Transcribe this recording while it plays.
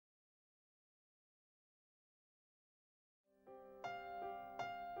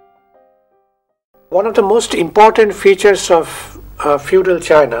One of the most important features of feudal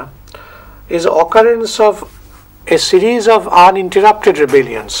China is the occurrence of a series of uninterrupted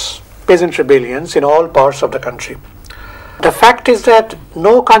rebellions, peasant rebellions in all parts of the country. The fact is that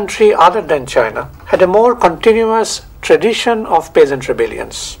no country other than China had a more continuous tradition of peasant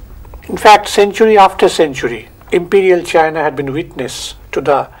rebellions. In fact, century after century, imperial China had been witness to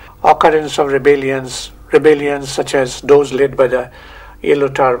the occurrence of rebellions such as those led by the yellow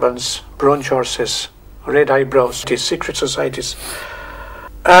turbans, bronze horses, red eyebrows, these secret societies.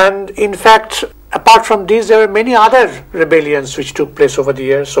 And in fact, apart from these, there were many other rebellions which took place over the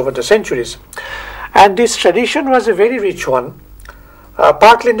years, over the centuries. And this tradition was a very rich one,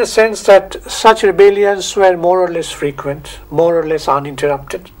 partly in the sense that such rebellions were more or less frequent, more or less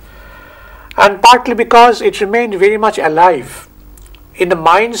uninterrupted, and partly because it remained very much alive in the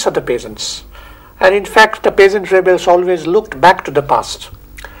minds of the peasants. And in fact, the peasant rebels always looked back to the past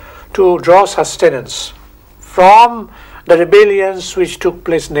to draw sustenance from the rebellions which took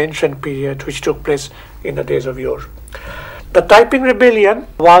place in the ancient period, which took place in the days of yore. The Taiping Rebellion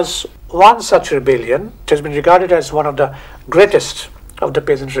was one such rebellion. It has been regarded as one of the greatest of the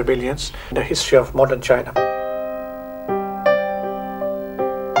peasant rebellions in the history of modern China.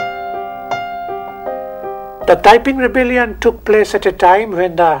 The Taiping Rebellion took place at a time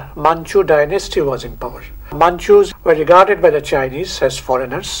when the Manchu dynasty was in power. Manchus were regarded by the Chinese as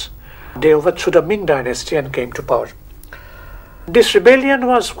foreigners. They overthrew the Ming dynasty and came to power. This rebellion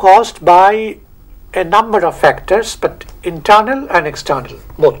was caused by a number of factors, but internal and external,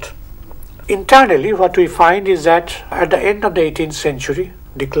 both. Internally, what we find is that at the end of the 18th century,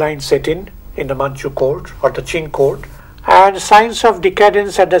 decline set in the Manchu court or the Qing court, and signs of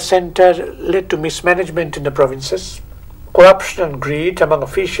decadence at the center led to mismanagement in the provinces. Corruption and greed among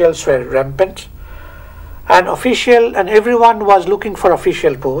officials were rampant, and everyone was looking for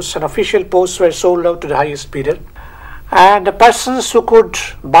official posts, and official posts were sold out to the highest bidder. And the persons who could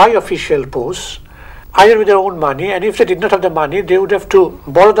buy official posts, either with their own money, and if they did not have the money, they would have to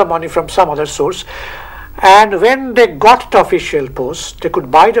borrow the money from some other source. And when they got the official posts, they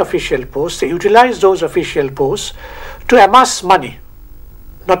could buy the official posts, they utilized those official posts to amass money,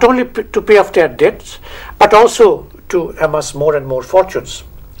 not only to pay off their debts, but also to amass more and more fortunes.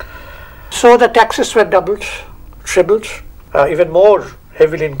 So the taxes were doubled, tripled, even more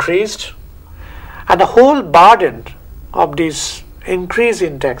heavily increased, and the whole burden of this increase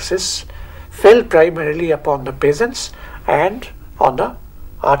in taxes fell primarily upon the peasants and on the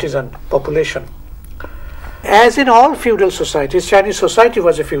artisan population. As in all feudal societies, Chinese society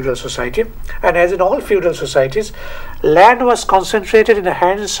was a feudal society, and as in all feudal societies, land was concentrated in the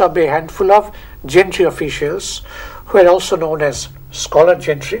hands of a handful of gentry officials, who were also known as scholar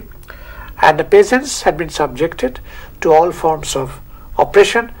gentry, and the peasants had been subjected to all forms of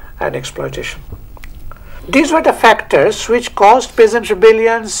oppression and exploitation. These were the factors which caused peasant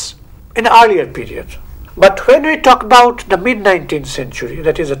rebellions in the earlier period. But when we talk about the mid-19th century,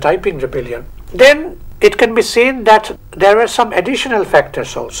 that is the Taiping Rebellion, then it can be seen that there were some additional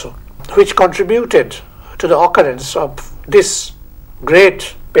factors also which contributed to the occurrence of this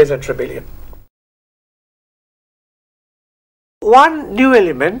great peasant rebellion. One new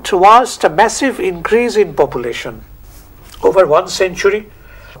element was the massive increase in population. Over 1 century,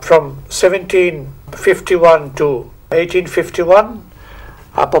 from 1751 to 1851,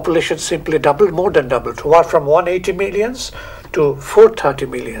 our population simply doubled, more than doubled, from 180 millions to 430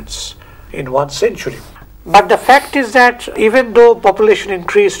 millions in 1 century. But the fact is that even though population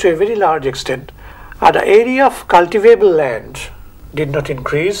increased to a very large extent, the area of cultivable land did not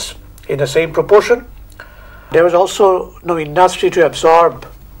increase in the same proportion. There was also no industry to absorb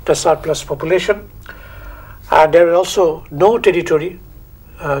the surplus population, and there was also no territory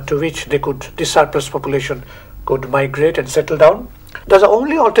to which this surplus population could migrate and settle down. Thus, the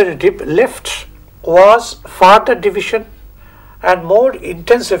only alternative left was further division and more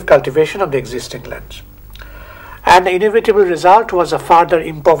intensive cultivation of the existing land. And the inevitable result was a further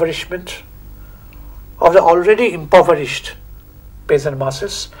impoverishment of the already impoverished peasant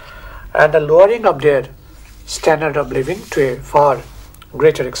masses and the lowering of their standard of living to a far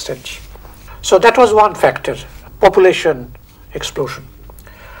greater extent. So that was one factor, population explosion.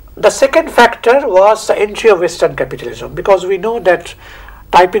 The second factor was the entry of Western capitalism, because we know that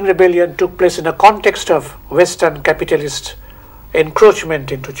Taiping Rebellion took place in a context of Western capitalist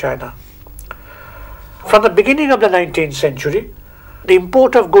encroachment into China. From the beginning of the 19th century, the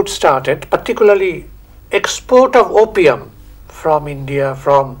import of goods started, particularly export of opium from India,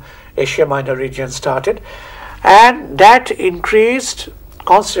 from Asia Minor region started, and that increased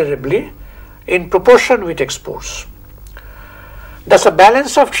considerably in proportion with exports. Thus, the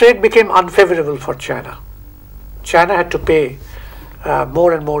balance of trade became unfavorable for China. China had to pay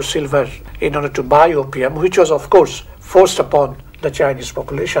more and more silver in order to buy opium, which was, of course, forced upon the Chinese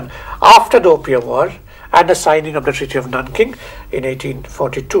population after the Opium War and the signing of the Treaty of Nanking in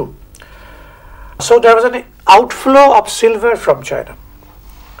 1842. So there was an outflow of silver from China.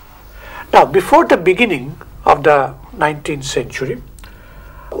 Now, before the beginning of the 19th century,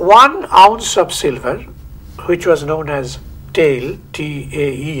 1 ounce of silver, which was known as tael,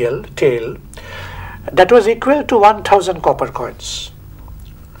 T-A-E-L, tael, that was equal to 1,000 copper coins.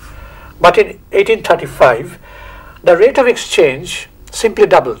 But in 1835, the rate of exchange simply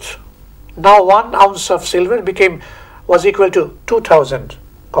doubled. Now 1 ounce of silver was equal to 2,000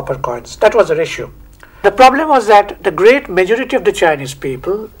 copper coins. That was the ratio. The problem was that the great majority of the Chinese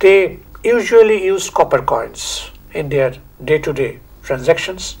people, they usually use copper coins in their day-to-day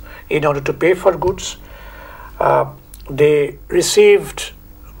transactions in order to pay for goods. They received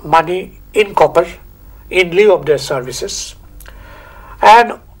money in copper in lieu of their services,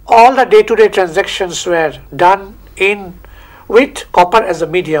 and all the day-to-day transactions were done with copper as a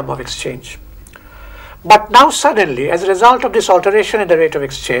medium of exchange. But now suddenly, as a result of this alteration in the rate of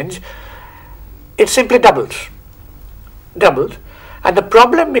exchange, it simply doubled. And the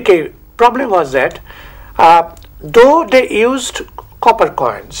problem was that though they used copper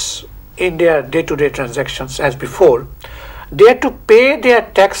coins in their day-to-day transactions as before, they had to pay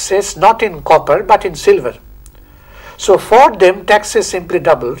their taxes not in copper but in silver. So for them, taxes simply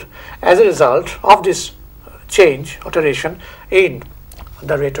doubled as a result of this alteration in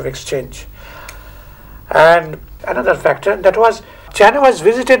the rate of exchange. And another factor, that was China was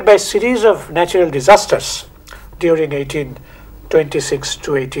visited by a series of natural disasters during 1826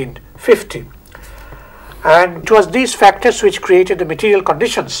 to 1850. And it was these factors which created the material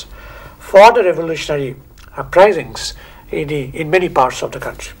conditions for the revolutionary uprisings in many parts of the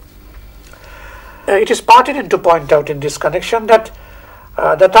country. It is pertinent to point out in this connection that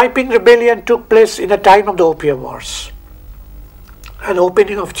the Taiping Rebellion took place in the time of the Opium Wars, an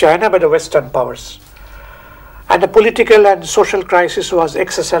opening of China by the Western powers. And the political and social crisis was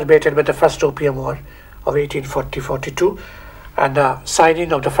exacerbated by the First Opium War of 1840-42 and the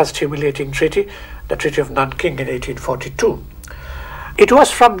signing of the first humiliating treaty, the Treaty of Nanking in 1842. It was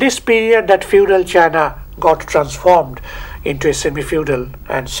from this period that feudal China got transformed into a semi-feudal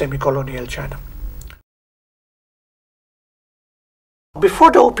and semi-colonial China.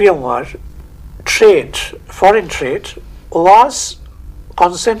 Before the Opium War, foreign trade was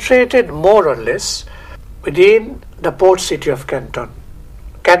concentrated more or less within the port city of Canton.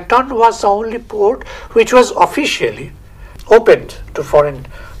 Canton was the only port which was officially opened to foreign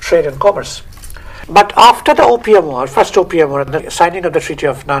trade and commerce. But after the Opium War, First Opium War, and the signing of the Treaty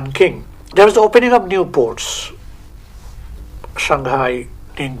of Nanking, there was the opening of new ports: Shanghai,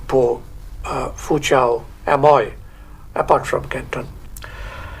 Ningpo, Fuzhou, Amoy, apart from Canton.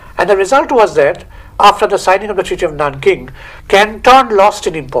 And the result was that after the signing of the Treaty of Nanking, Canton lost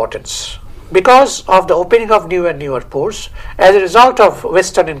in importance because of the opening of new and newer ports as a result of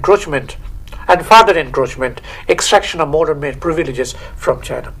Western encroachment and further encroachment, extraction of more and more privileges from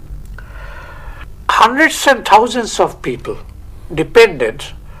China. Hundreds and thousands of people depended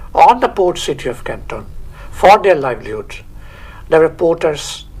on the port city of Canton for their livelihood. There were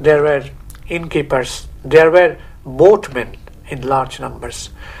porters, there were innkeepers, there were boatmen in large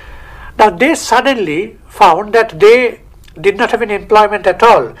numbers. Now they suddenly found that they did not have any employment at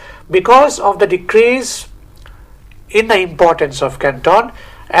all because of the decrease in the importance of Canton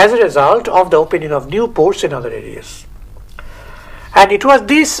as a result of the opening of new ports in other areas. And it was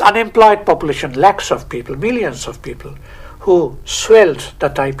this unemployed population, lakhs of people, millions of people, who swelled the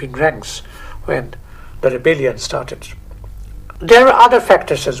Taiping ranks when the rebellion started. There were other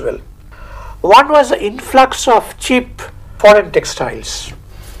factors as well. One was the influx of cheap foreign textiles,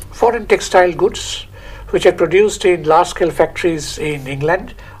 foreign textile goods which are produced in large-scale factories in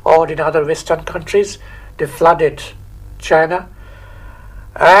England or in other Western countries. They flooded China,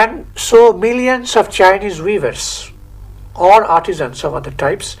 and so millions of Chinese weavers or artisans of other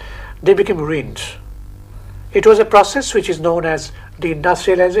types, they became ruined. It was a process which is known as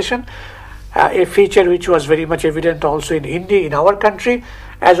deindustrialization, a feature which was very much evident also in India, in our country,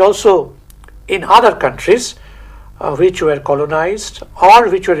 as also in other countries which were colonized or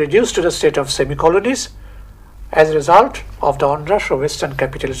which were reduced to the state of semi-colonies as a result of the onrush of Western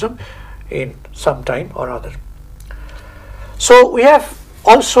capitalism in some time or other. So we have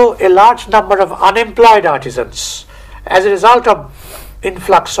also a large number of unemployed artisans as a result of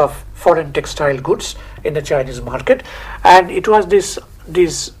influx of foreign textile goods in the Chinese market, and it was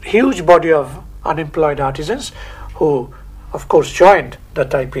this huge body of unemployed artisans who of course, joined the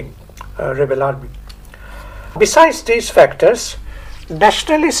Taiping rebel army. Besides these factors,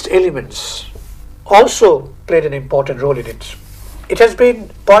 nationalist elements also played an important role in it. It has been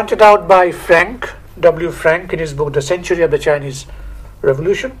pointed out by W. Frank, in his book The Century of the Chinese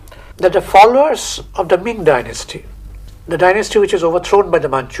Revolution, that the followers of the Ming dynasty, the dynasty which was overthrown by the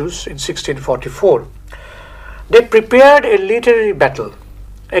Manchus in 1644, they prepared a literary battle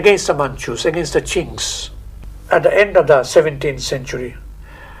against the Manchus, against the Qings, at the end of the 17th century.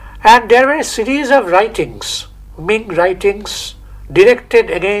 And there were a series of writings, Ming writings, directed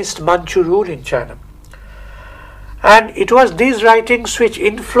against Manchu rule in China. And it was these writings which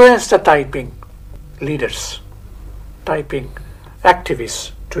influenced the Taiping leaders, Taiping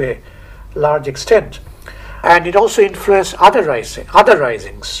activists to a large extent. And it also influenced other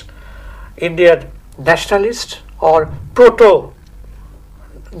risings, Indian nationalist or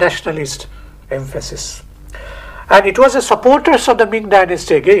proto-nationalist emphasis. And it was the supporters of the Ming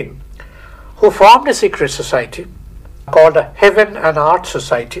dynasty again who formed a secret society called the Heaven and Earth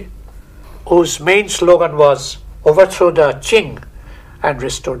Society, whose main slogan was overthrow the Qing and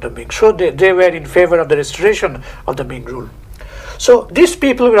restore the Ming. So they were in favor of the restoration of the Ming rule. So these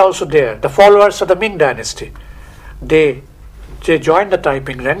people were also there, the followers of the Ming dynasty. They joined the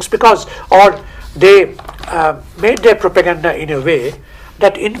Taiping ranks they made their propaganda in a way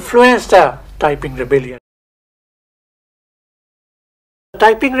that influenced the Taiping rebellion. The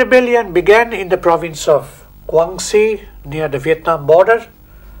Taiping rebellion began in the province of Guangxi near the Vietnam border,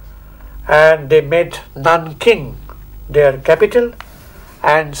 and they made Nanking their capital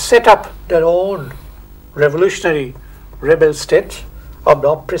and set up their own revolutionary rebel state of the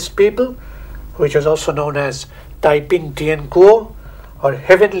oppressed people, which was also known as Taiping Tian Kuo, or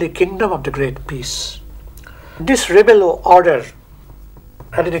Heavenly Kingdom of the Great Peace. This rebel order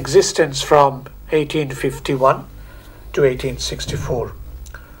had an existence from 1851 to 1864.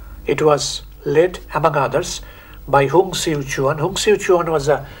 It was led, among others, by Hung Siu Chuan. Hung Siu Chuan was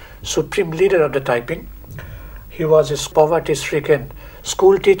the supreme leader of the Taiping. He was a poverty-stricken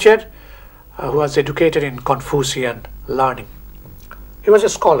school teacher who was educated in Confucian learning. He was a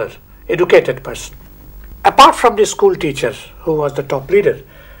scholar, educated person. Apart from the school teacher, who was the top leader,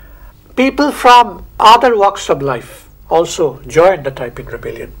 people from other walks of life also joined the Taiping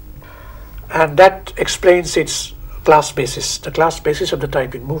rebellion. And that explains its class basis, the class basis of the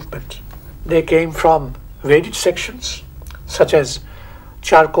Taiping movement. They came from varied sections, such as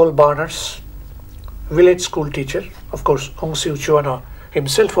charcoal burners, village school teacher. Of course, Hung Siu Chuan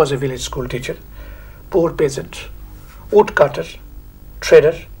himself was a village school teacher, poor peasant, woodcutter,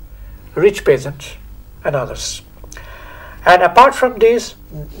 trader, rich peasant, and others. And apart from these,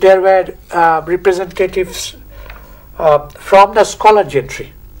 there were representatives from the scholar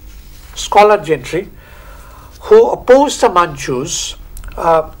gentry who opposed the Manchus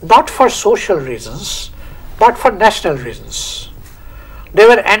not for social reasons, but for national reasons. They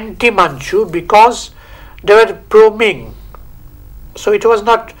were anti-Manchu because they were pro-Ming. So it was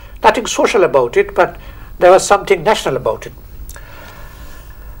nothing social about it, but there was something national about it.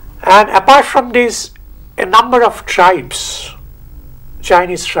 And apart from these, a number of tribes,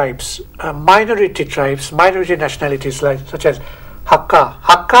 Chinese tribes, minority nationalities such as Hakka.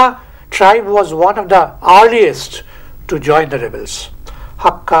 Hakka tribe was one of the earliest to join the rebels.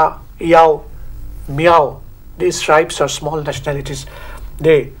 Hakka, Yao, Miao, these tribes are small nationalities.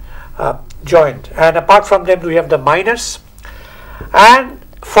 They joined. And apart from them, we have the miners and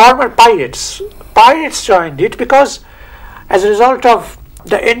former pirates. Pirates joined it because as a result of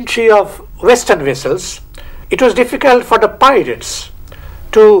the entry of Western vessels, it was difficult for the pirates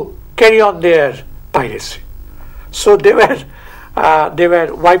to carry on their piracy. So they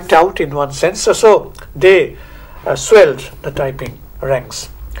were wiped out in one sense. So they swelled the Taiping ranks.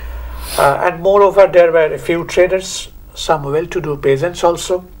 And moreover, there were a few traders, some well-to-do peasants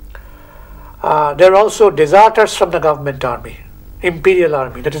also. There were also deserters from the government army, imperial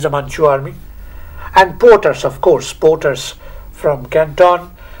army, that is the Manchu army, and porters, of course, porters from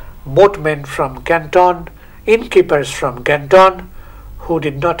Canton, boatmen from Canton, innkeepers from Canton, who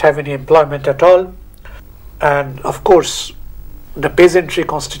did not have any employment at all. And of course, the peasantry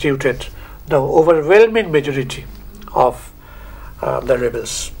constituted the overwhelming majority of the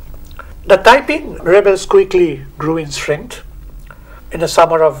rebels. The Taiping rebels quickly grew in strength. In the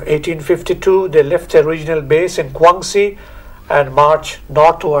summer of 1852, they left their original base in Guangxi and marched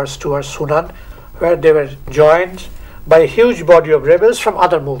northwards towards Hunan, where they were joined by a huge body of rebels from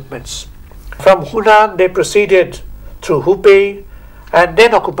other movements. From Hunan, they proceeded through Hubei and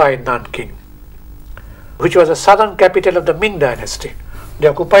then occupied Nanking, which was the southern capital of the Ming dynasty. They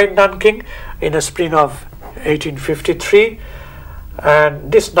occupied Nanking in the spring of 1853,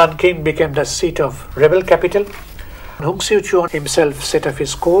 and this Nanking became the seat of rebel capital. Hung Siu-chuan himself set up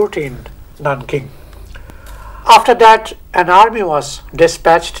his court in Nanking. After that, an army was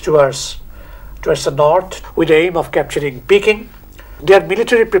dispatched towards the north with the aim of capturing Peking. Their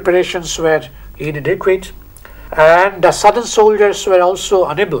military preparations were inadequate, and the southern soldiers were also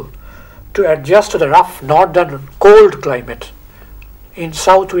unable to adjust to the rough northern cold climate. In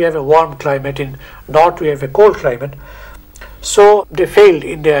south we have a warm climate, in north we have a cold climate. So they failed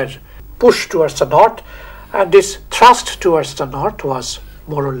in their push towards the north, and this thrust towards the north was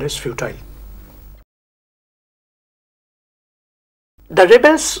more or less futile. The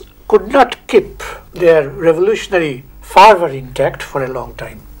rebels could not keep their revolutionary fervor intact for a long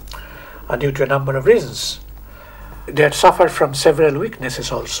time, due to a number of reasons. They had suffered from several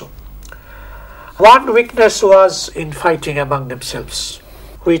weaknesses also. One weakness was in fighting among themselves,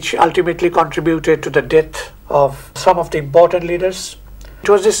 which ultimately contributed to the death of some of the important leaders. It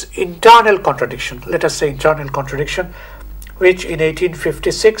was this internal contradiction, let us say internal contradiction, which in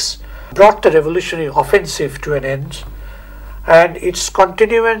 1856 brought the revolutionary offensive to an end, and its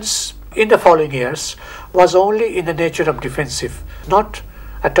continuance in the following years was only in the nature of defensive, not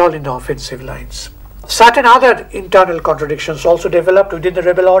at all in the offensive lines. Certain other internal contradictions also developed within the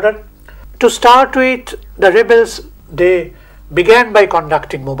rebel order. To start with, the rebels, they began by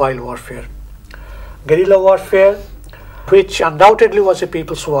conducting mobile warfare, guerrilla warfare, which undoubtedly was a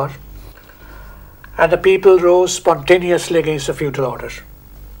people's war, and the people rose spontaneously against the feudal order.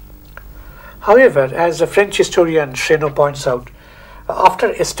 However, as the French historian Chéneau points out,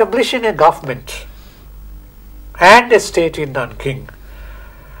 after establishing a government and a state in Nanking,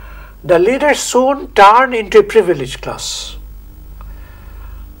 the leaders soon turned into a privileged class.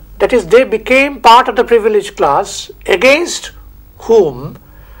 That is, they became part of the privileged class against whom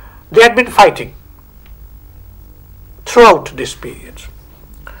they had been fighting throughout this period.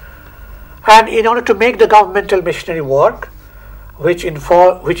 And in order to make the governmental machinery work, which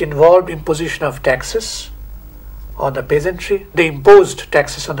involved imposition of taxes on the peasantry, they imposed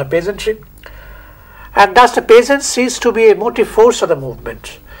taxes on the peasantry, and thus the peasants ceased to be a motive force of the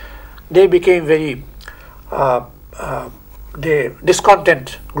movement. They became very the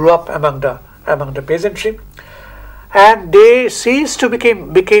discontent grew up among the peasantry, and they ceased to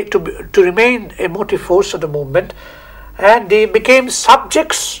remain a motive force of the movement, and they became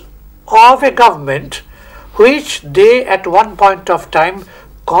subjects of a government which they at one point of time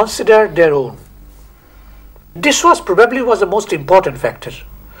considered their own. This was probably the most important factor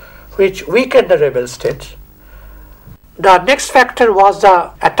which weakened the rebel state. The next factor was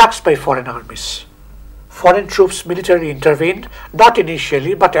the attacks by foreign armies. Foreign troops militarily intervened, not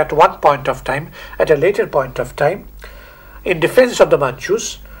initially, but at one point of time, at a later point of time, in defense of the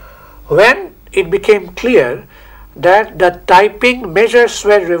Manchus, when it became clear that the Taiping measures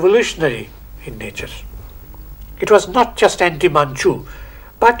were revolutionary in nature. It was not just anti-Manchu,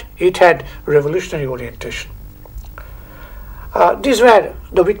 but it had revolutionary orientation. These were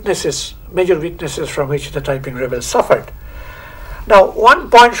the weaknesses, major weaknesses from which the Taiping rebels suffered. Now, one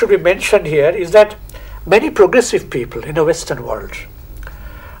point should be mentioned here is that many progressive people in the Western world,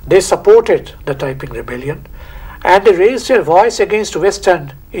 they supported the Taiping rebellion and they raised their voice against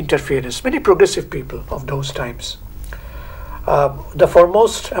Western interference. Many progressive people of those times. The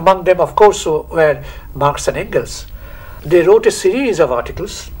foremost among them, of course, were Marx and Engels. They wrote a series of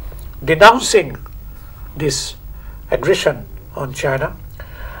articles denouncing this aggression on China,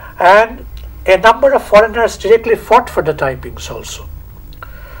 and a number of foreigners directly fought for the Taipings also.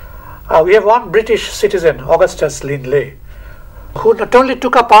 We have one British citizen, Augustus Linley, who not only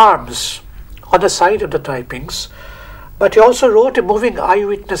took up arms on the side of the Taipings, but he also wrote a moving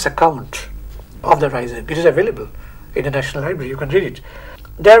eyewitness account of the rising. It is available in the National Library, you can read it.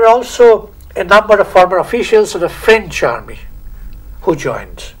 There were also a number of former officials of the French army who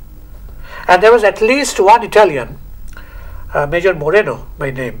joined. And there was at least one Italian, Major Moreno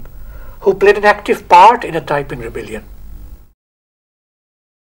by name, who played an active part in the Taiping rebellion.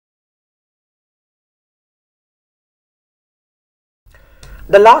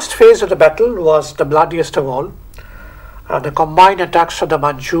 The last phase of the battle was the bloodiest of all. The combined attacks of the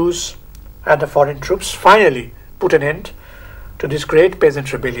Manchus and the foreign troops finally put an end to this great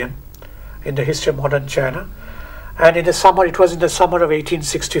peasant rebellion in the history of modern China. And it was in the summer of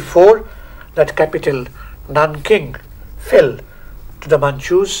 1864 that capital Nanking fell to the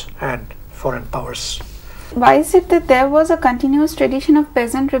Manchus and foreign powers. Why is it that there was a continuous tradition of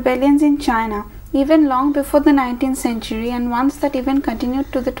peasant rebellions in China, even long before the 19th century, and ones that even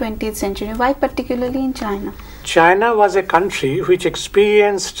continued to the 20th century? Why particularly in China? China was a country which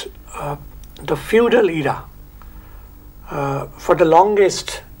experienced the feudal era for the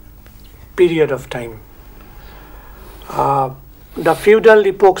longest period of time. The feudal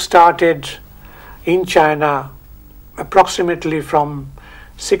epoch started in China approximately from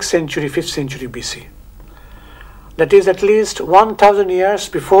 6th century, 5th century BC. That is at least 1000 years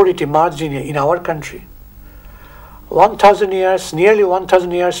before it emerged in our country. 1000 years, nearly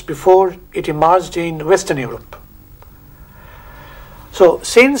 1000 years before it emerged in Western Europe. So,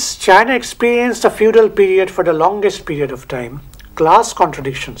 since China experienced a feudal period for the longest period of time, class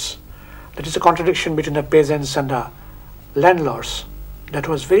contradictions, that is a contradiction between the peasants and the landlords, that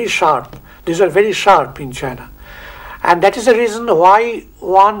was very sharp. These were very sharp in China. And that is the reason why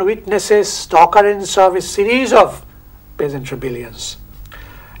one witnesses the occurrence of a series of peasant rebellions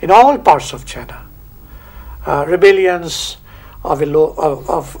in all parts of China. Rebellions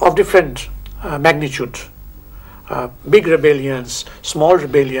of different magnitude. Big rebellions, small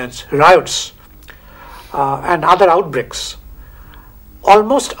rebellions, riots, and other outbreaks.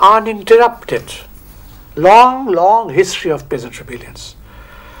 Almost uninterrupted. Long history of peasant rebellions.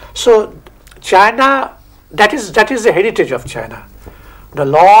 So China, that is the heritage of China, the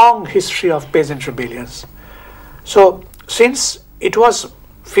long history of peasant rebellions. So since it was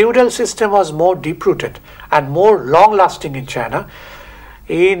feudal system was more deep-rooted and more long-lasting in China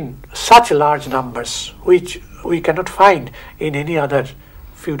in such large numbers, which we cannot find in any other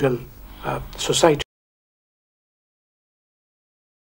feudal society.